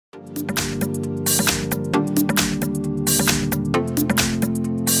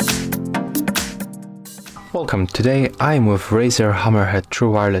Welcome, today I'm with Razer Hammerhead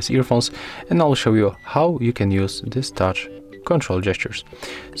True Wireless earphones and I'll show you how you can use this touch control gestures.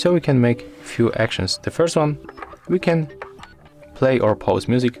 So we can make few actions. The first one, we can play or pause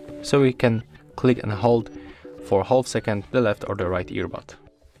music, so we can click and hold for half second the left or the right earbud.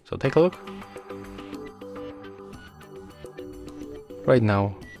 So take a look. Right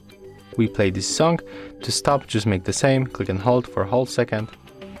now we play this song. To stop, just make the same, click and hold for half second,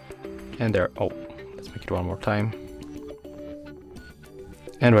 and there, oh, let's make it one more time.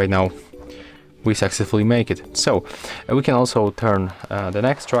 And right now we successfully make it. So we can also turn the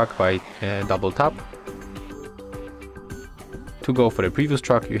next track by double tap. To go for the previous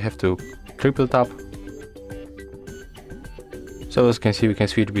track you have to triple tap. So as you can see, we can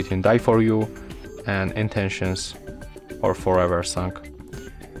switch between Die For You and Intentions or Forever song.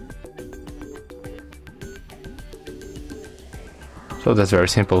 So that's very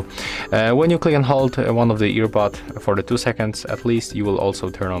simple. When you click and hold one of the earbud for the 2 seconds at least, you will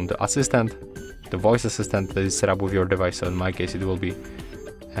also turn on the assistant, the voice assistant that is set up with your device. So in my case it will be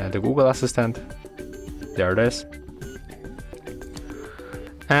the Google Assistant. There it is.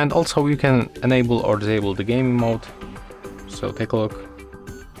 And also you can enable or disable the gaming mode. So take a look.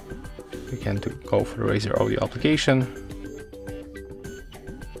 You can go for the Razer Audio application.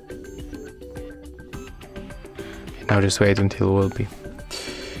 Now just wait until it will be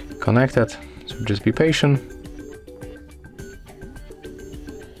connected, so just be patient.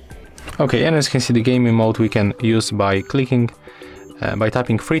 Okay, and as you can see, the gaming mode we can use by clicking, by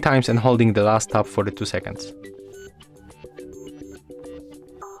tapping 3 times and holding the last tap for the 2 seconds.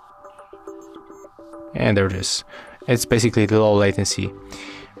 And there it is. It's basically the low latency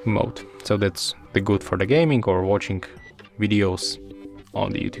mode, so that's the good for the gaming or watching videos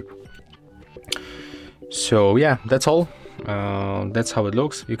on the YouTube. So yeah, that's all. That's how it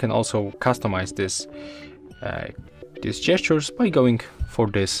looks. You can also customize these gestures by going for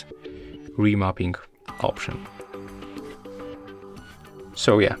this remapping option.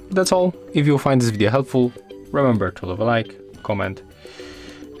 So yeah, that's all. If you find this video helpful, remember to leave a like, comment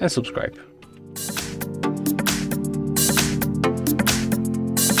and subscribe.